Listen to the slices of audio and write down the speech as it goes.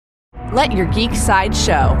Let your geek side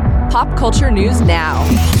show. Pop culture news now.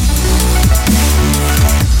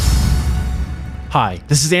 Hi,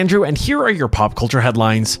 this is Andrew, and here are your pop culture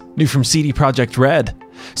headlines. New from CD Projekt Red.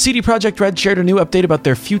 CD Projekt Red shared a new update about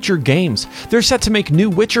their future games. They're set to make new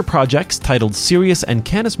Witcher projects titled Sirius and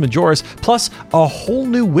Canis Majoris, plus a whole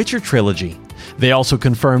new Witcher trilogy. They also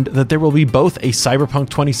confirmed that there will be both a Cyberpunk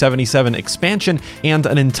 2077 expansion and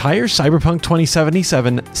an entire Cyberpunk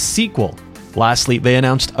 2077 sequel. Lastly, they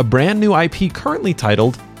announced a brand new IP currently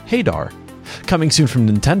titled Hadar. Coming soon from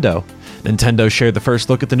Nintendo. Nintendo shared the first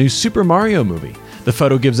look at the new Super Mario movie. The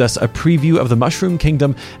photo gives us a preview of the Mushroom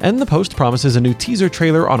Kingdom, and the post promises a new teaser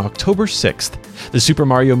trailer on October 6th. The Super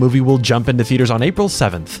Mario movie will jump into theaters on April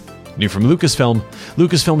 7th. New from Lucasfilm.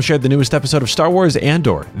 Lucasfilm shared the newest episode of Star Wars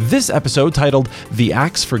Andor. This episode, titled The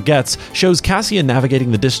Axe Forgets, shows Cassian navigating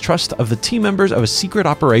the distrust of the team members of a secret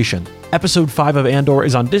operation. Episode 5 of Andor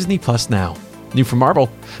is on Disney Plus now. New from Marvel.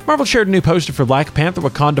 Marvel shared a new poster for Black Panther: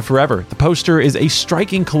 Wakanda Forever. The poster is a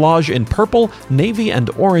striking collage in purple, navy, and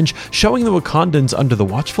orange, showing the Wakandans under the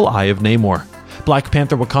watchful eye of Namor. Black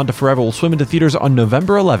Panther: Wakanda Forever will swim into theaters on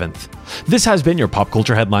November 11th. This has been your Pop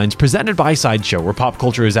Culture Headlines, presented by Sideshow, where pop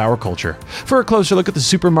culture is our culture. For a closer look at the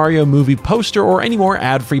Super Mario movie poster or any more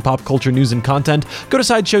ad-free pop culture news and content, go to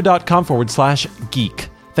sideshow.com/geek.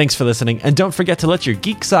 Thanks for listening, and don't forget to let your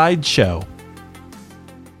geek side show.